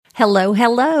Hello,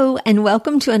 hello, and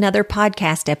welcome to another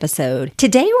podcast episode.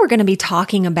 Today we're going to be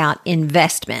talking about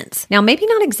investments. Now, maybe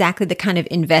not exactly the kind of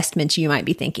investments you might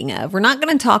be thinking of. We're not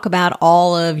going to talk about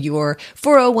all of your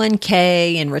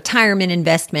 401k and retirement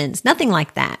investments, nothing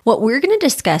like that. What we're going to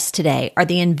discuss today are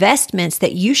the investments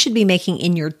that you should be making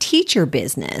in your teacher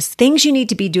business, things you need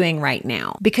to be doing right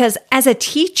now. Because as a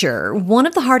teacher, one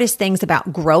of the hardest things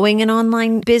about growing an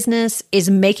online business is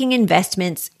making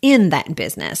investments in that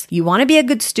business. You want to be a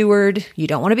good steward. You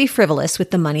don't want to be frivolous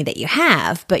with the money that you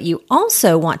have, but you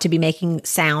also want to be making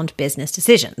sound business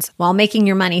decisions. While making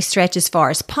your money stretch as far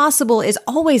as possible is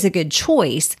always a good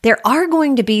choice, there are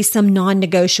going to be some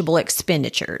non-negotiable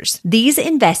expenditures. These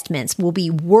investments will be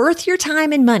worth your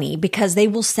time and money because they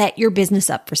will set your business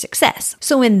up for success.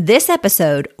 So in this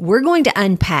episode, we're going to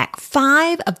unpack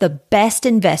 5 of the best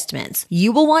investments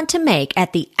you will want to make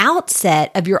at the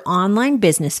outset of your online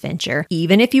business venture,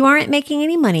 even if you aren't making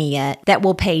any money yet, that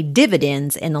will pay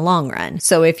dividends in the long run.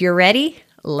 So if you're ready,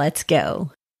 let's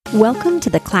go. Welcome to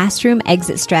the Classroom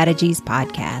Exit Strategies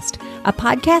podcast, a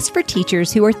podcast for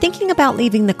teachers who are thinking about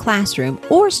leaving the classroom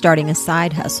or starting a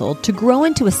side hustle to grow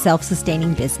into a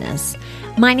self-sustaining business.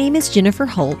 My name is Jennifer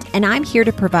Holt, and I'm here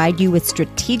to provide you with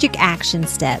strategic action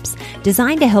steps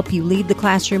designed to help you leave the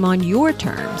classroom on your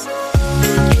terms.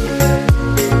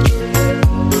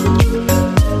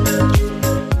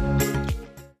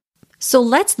 So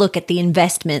let's look at the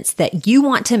investments that you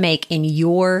want to make in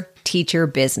your teacher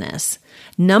business.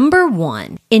 Number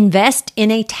 1, invest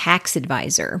in a tax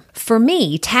advisor. For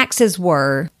me, taxes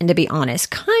were, and to be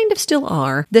honest, kind of still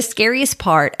are, the scariest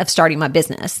part of starting my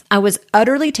business. I was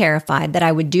utterly terrified that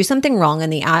I would do something wrong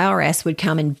and the IRS would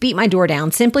come and beat my door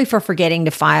down simply for forgetting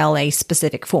to file a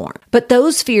specific form. But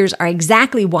those fears are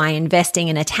exactly why investing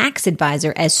in a tax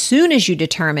advisor as soon as you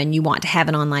determine you want to have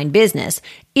an online business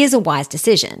is a wise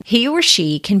decision. He or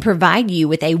she can provide you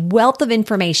with a wealth of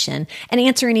information and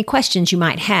answer any questions you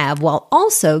might have while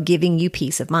also giving you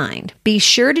peace of mind. Be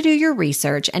sure to do your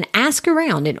research and ask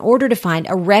around in order to find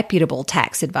a reputable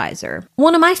tax advisor.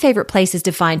 One of my favorite places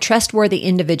to find trustworthy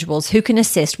individuals who can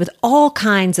assist with all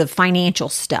kinds of financial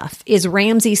stuff is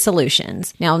Ramsey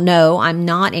Solutions. Now, no, I'm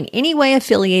not in any way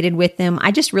affiliated with them.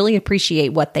 I just really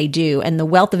appreciate what they do and the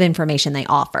wealth of information they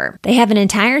offer. They have an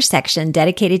entire section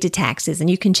dedicated to taxes, and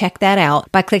you can check that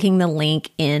out by clicking the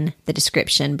link in the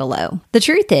description below. The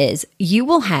truth is, you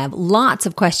will have lots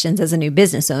of questions as a new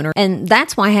business owner, and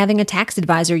that's why having a tax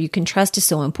advisor you can trust is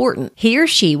so important. He or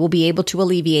she will be able to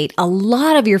alleviate a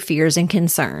lot of your fears and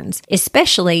concerns,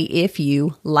 especially if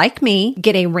you, like me,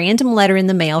 get a random letter in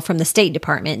the mail from the State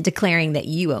Department declaring that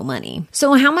you owe money.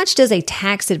 So how much does a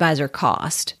tax advisor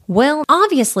cost? Well,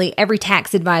 obviously, every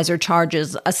tax advisor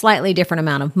charges a slightly different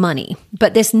amount of money,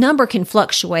 but this number can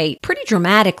fluctuate pretty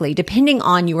dramatically depending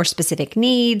on your specific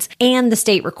needs and the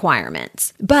state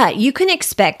requirements. But you can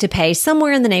expect to pay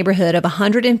somewhere in the neighborhood of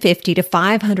 $150 to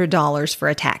 $500 for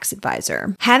a tax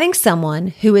advisor. Having someone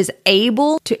who is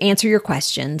able to answer your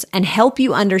questions and help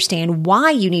you understand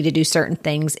why you need to do certain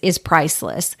things is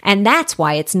priceless, and that's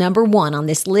why it's number 1 on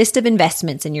this list of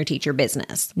investments in your teacher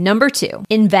business. Number 2,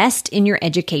 invest in your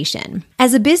education.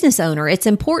 As a business owner, it's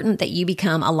important that you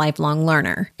become a lifelong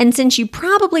learner. And since you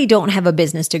probably don't have a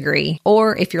business degree,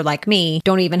 or if you're like me,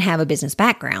 don't even have a business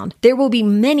background, there will be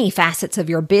many facets of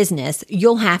your business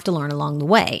you'll have to learn along the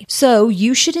way. So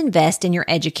you should invest in your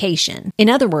education. In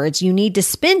other words, you need to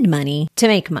spend money to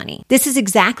make money. This is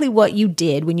exactly what you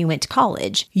did when you went to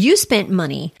college. You spent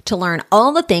money to learn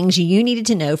all the things you needed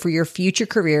to know for your future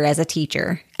career as a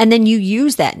teacher. And then you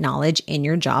use that knowledge in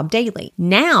your job daily.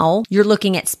 Now you're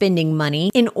looking at spending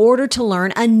money in order to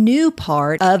learn a new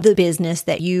part of the business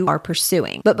that you are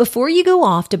pursuing. But before you go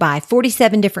off to buy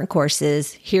 47 different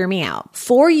courses, hear me out.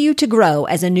 For you to grow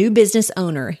as a new business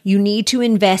owner, you need to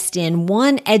invest in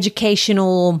one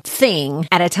educational thing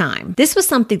at a time. This was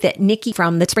something that Nikki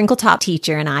from the Sprinkle Top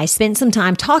Teacher and I spent some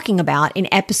time talking about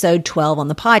in episode 12 on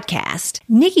the podcast.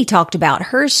 Nikki talked about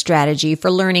her strategy for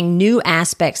learning new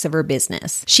aspects of her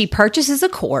business. She purchases a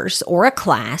course or a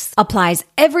class, applies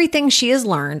everything she has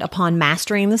learned upon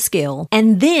mastering the skill,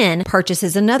 and then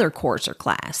purchases another course or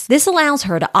class. This allows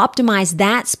her to optimize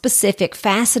that specific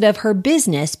facet of her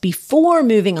business before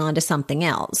moving on to something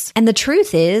else. And the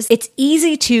truth is, it's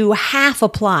easy to half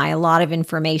apply apply a lot of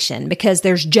information because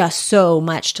there's just so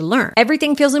much to learn.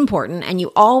 Everything feels important, and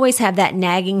you always have that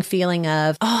nagging feeling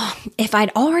of, oh, if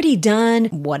I'd already done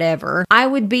whatever, I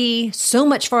would be so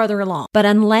much farther along. But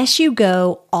unless you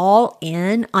go all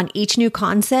in on each new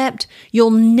concept,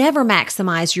 you'll never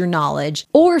maximize your knowledge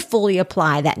or fully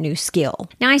apply that new skill.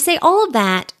 Now, I say all of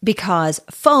that because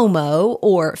FOMO,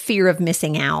 or fear of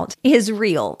missing out, is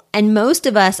real, and most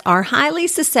of us are highly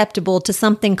susceptible to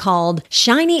something called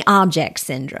shiny object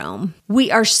syndrome. We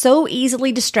are so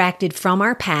easily distracted from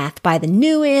our path by the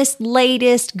newest,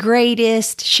 latest,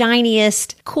 greatest,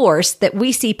 shiniest course that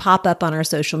we see pop up on our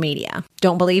social media.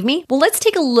 Don't believe me? Well, let's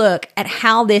take a look at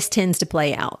how this tends to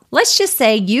play out. Let's just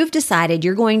say you've decided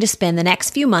you're going to spend the next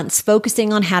few months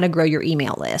focusing on how to grow your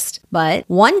email list. But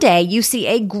one day you see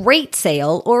a great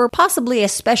sale or possibly a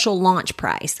special launch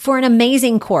price for an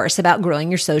amazing course about growing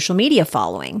your social media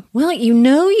following. Well, you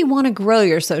know you want to grow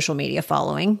your social media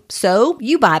following, so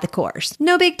you buy the course.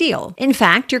 No big deal. In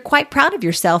fact, you're quite proud of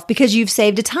yourself because you've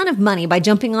saved a ton of money by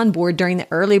jumping on board during the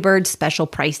early bird special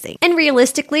pricing. And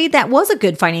realistically, that was a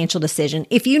good financial decision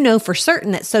if you know for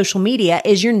certain that social media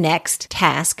is your next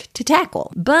task to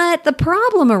tackle. But the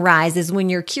problem arises when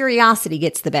your curiosity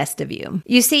gets the best of you.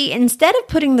 You see, instead of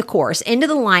putting the course into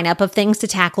the lineup of things to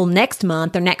tackle next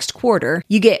month or next quarter,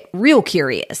 you get real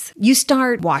curious. You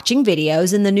start watching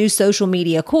videos in the new social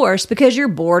media course because you're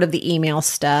bored of the email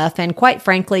stuff and quite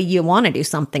frankly, you want to do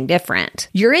something different.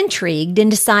 You're intrigued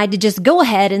and decide to just go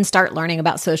ahead and start learning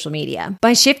about social media.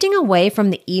 By shifting away from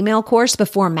the email course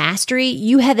before mastery,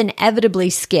 you have inevitably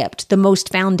skipped the most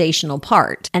foundational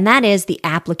part, and that is the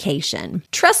application.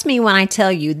 Trust me when I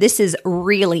tell you this is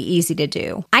really easy to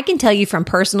do. I can tell you from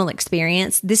personal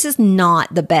experience, this is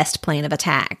not the best plan of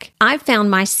attack. I've found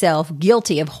myself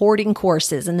guilty of hoarding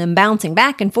courses and then bouncing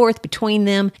back and forth between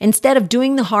them instead of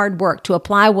doing the hard work to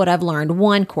apply what I've learned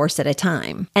one course at a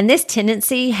time. And this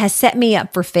tendency has set me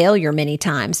up for failure many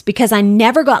times because I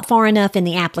never got far enough in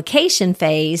the application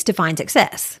phase to find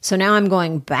success. So now I'm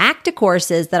going back to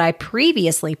courses that I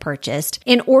previously purchased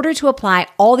in order to apply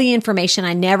all the information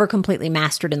I never completely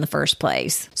mastered in the first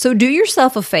place. So do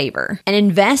yourself a favor and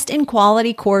invest in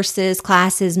quality courses,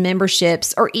 classes,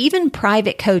 memberships, or even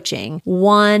private coaching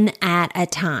one at a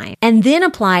time. And then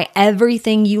apply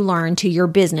everything you learn to your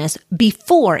business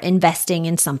before investing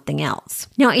in something else.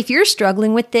 Now, if you're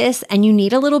struggling with this and you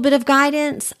need a little bit of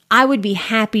guidance, I would be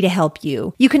happy to help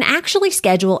you. You can actually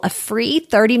schedule a free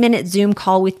 30-minute Zoom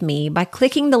call with me by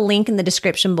clicking the link in the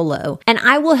description below, and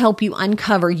I will help you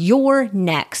uncover your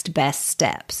next best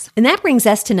steps. And that brings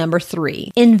us to number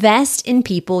 3, invest in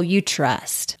people you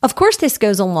trust. Of course, this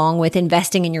goes along with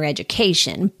investing in your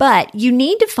education, but you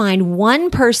need to find one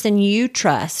person you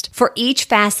trust for each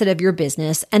facet of your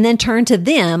business and then turn to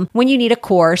them when you need a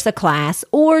course, a class,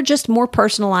 or just more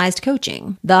personalized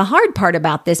coaching. The hard part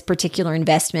about this particular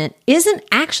investment isn't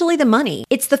actually the money.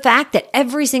 It's the fact that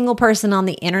every single person on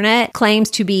the internet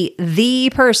claims to be the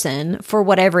person for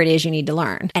whatever it is you need to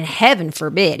learn. And heaven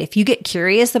forbid, if you get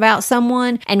curious about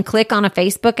someone and click on a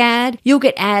Facebook ad, you'll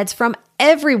get ads from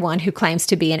everyone who claims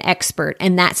to be an expert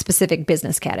in that specific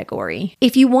business category.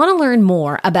 If you want to learn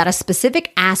more about a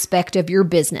specific aspect of your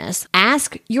business,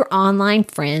 ask your online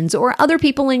friends or other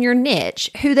people in your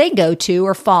niche who they go to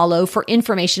or follow for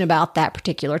information about that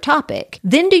particular topic.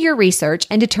 Then do your research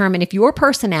and determine if your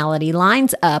personality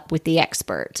lines up with the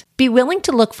expert. Be willing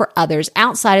to look for others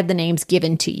outside of the names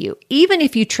given to you, even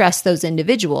if you trust those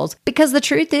individuals, because the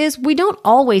truth is we don't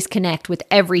always connect with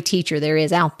every teacher there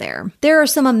is out there. There are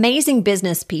some amazing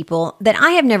business people that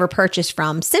I have never purchased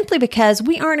from simply because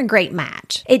we aren't a great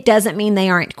match. It doesn't mean they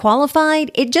aren't qualified.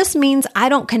 It just means I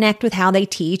don't connect with how they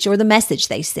teach or the message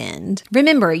they send.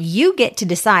 Remember, you get to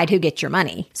decide who gets your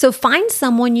money. So find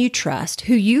someone you trust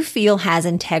who you feel has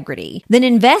integrity. Then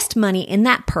invest money in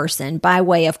that person by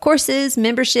way of courses,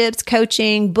 memberships,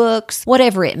 coaching, books,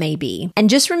 whatever it may be. And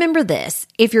just remember this,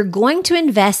 if you're going to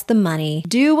invest the money,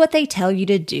 do what they tell you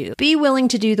to do. Be willing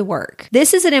to do the work.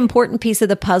 This is an important piece of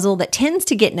the puzzle that tends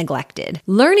to get neglected.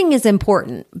 Learning is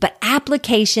important, but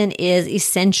application is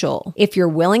essential. If you're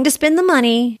willing to spend the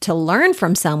money to learn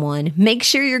from someone, make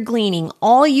sure you're gleaning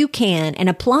all you can and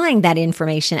applying that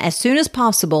information as soon as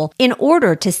possible in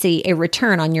order to see a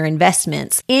return on your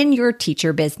investments in your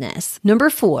teacher business. Number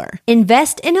 4,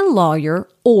 invest in a lawyer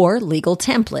or legal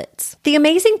templates. The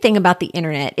amazing thing about the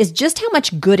internet is just how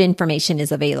much good information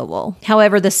is available.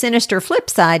 However, the sinister flip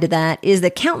side to that is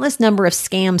the countless number of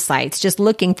scam sites just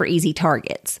looking for easy easy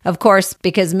targets. Of course,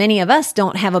 because many of us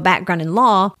don't have a background in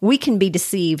law, we can be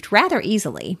deceived rather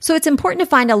easily. So it's important to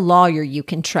find a lawyer you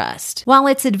can trust. While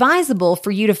it's advisable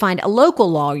for you to find a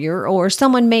local lawyer or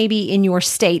someone maybe in your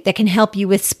state that can help you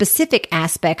with specific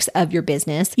aspects of your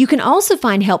business, you can also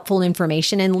find helpful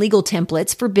information and legal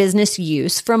templates for business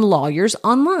use from lawyers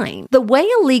online. The way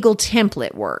a legal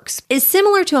template works is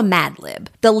similar to a Mad Lib.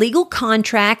 The legal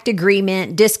contract,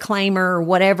 agreement, disclaimer, or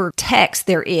whatever text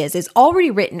there is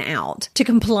already written out to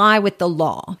comply with the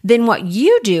law. Then what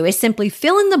you do is simply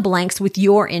fill in the blanks with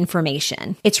your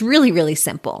information. It's really, really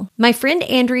simple. My friend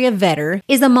Andrea Vetter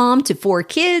is a mom to 4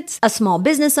 kids, a small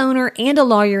business owner, and a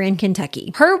lawyer in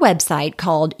Kentucky. Her website,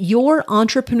 called Your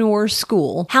Entrepreneur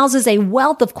School, houses a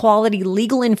wealth of quality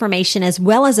legal information as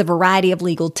well as a variety of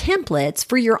legal templates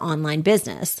for your online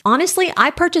business. Honestly,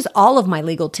 I purchase all of my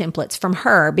legal templates from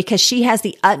her because she has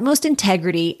the utmost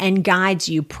integrity and guides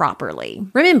you properly.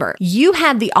 Remember, you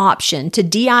have the option to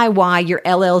DIY your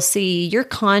LLC, your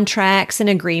contracts and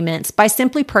agreements by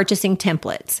simply purchasing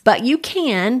templates. But you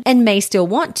can, and may still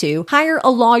want to, hire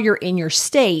a lawyer in your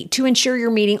state to ensure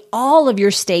you're meeting all of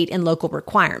your state and local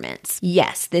requirements.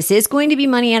 Yes, this is going to be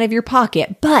money out of your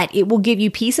pocket, but it will give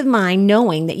you peace of mind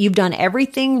knowing that you've done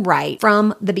everything right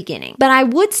from the beginning. But I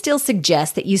would still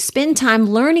suggest that you spend time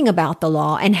learning about the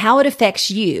law and how it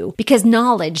affects you, because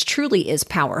knowledge truly is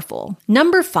powerful.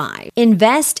 Number 5,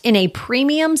 invest in a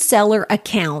premium seller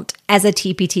account as a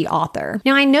TPT author.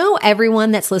 Now, I know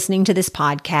everyone that's listening to this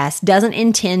podcast doesn't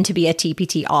intend to be a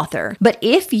TPT author, but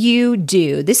if you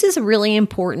do, this is a really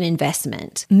important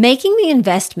investment. Making the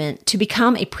investment to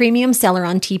become a premium seller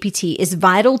on TPT is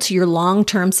vital to your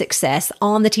long-term success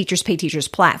on the Teachers Pay Teachers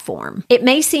platform. It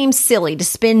may seem silly to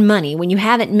spend money when you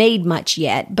haven't made much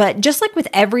yet, but just like with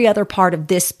every other part of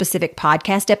this specific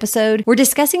podcast episode, we're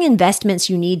discussing investments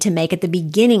you need to make at the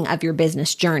beginning of your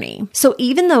business journey. So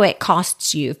even though it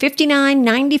costs you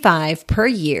 $59.95 per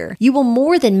year, you will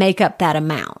more than make up that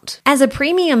amount. As a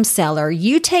premium seller,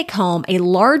 you take home a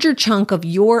larger chunk of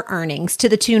your earnings to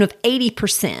the tune of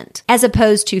 80%, as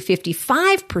opposed to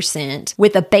 55%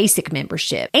 with a basic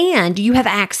membership. And you have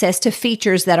access to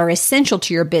features that are essential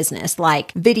to your business,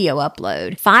 like video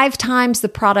upload, 5 times the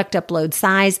product upload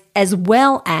size, as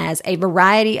well as a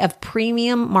variety of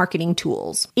premium marketing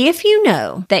tools. If you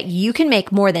know that you can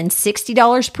make more than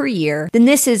 $60 per year, then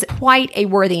this is quite a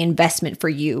worthy investment for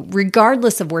you,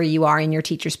 regardless of where you are in your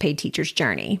Teachers Pay Teachers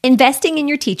journey. Investing in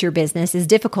your teacher business is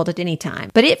difficult at any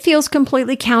time, but it feels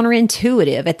completely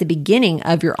counterintuitive at the beginning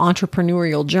of your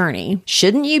entrepreneurial journey.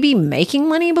 Shouldn't you be making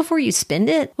money before you spend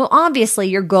it? Well, obviously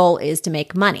your goal is to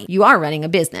make money. You are running a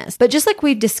business. But just like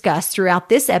we've discussed throughout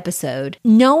this episode,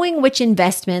 knowing which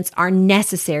investments are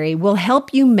necessary will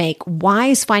help you make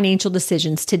wise financial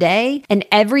decisions today and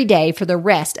every day for the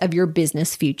rest of your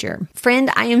business future. Friend,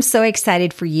 I am so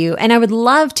excited for you, and I would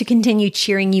love to continue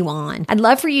cheering you on. I'd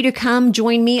love for you to come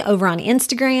join me over on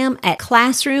Instagram at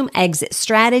Classroom Exit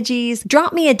Strategies.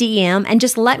 Drop me a DM and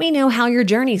just let me know how your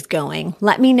journey's going.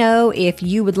 Let me know if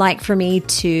you would like for me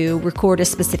to record a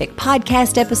specific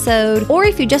podcast episode, or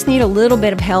if you just need a little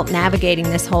bit of help navigating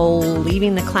this whole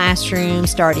leaving the classroom,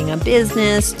 starting a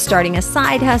business, starting a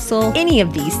side hustle, any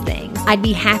of these things. I'd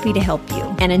be happy to help you.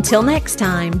 And until next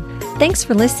time, thanks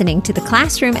for listening to the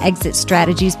Classroom Exit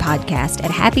Strategies podcast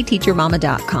at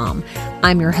happyteachermama.com.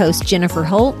 I'm your host, Jennifer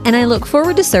Holt, and I look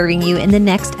forward to serving you in the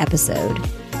next episode.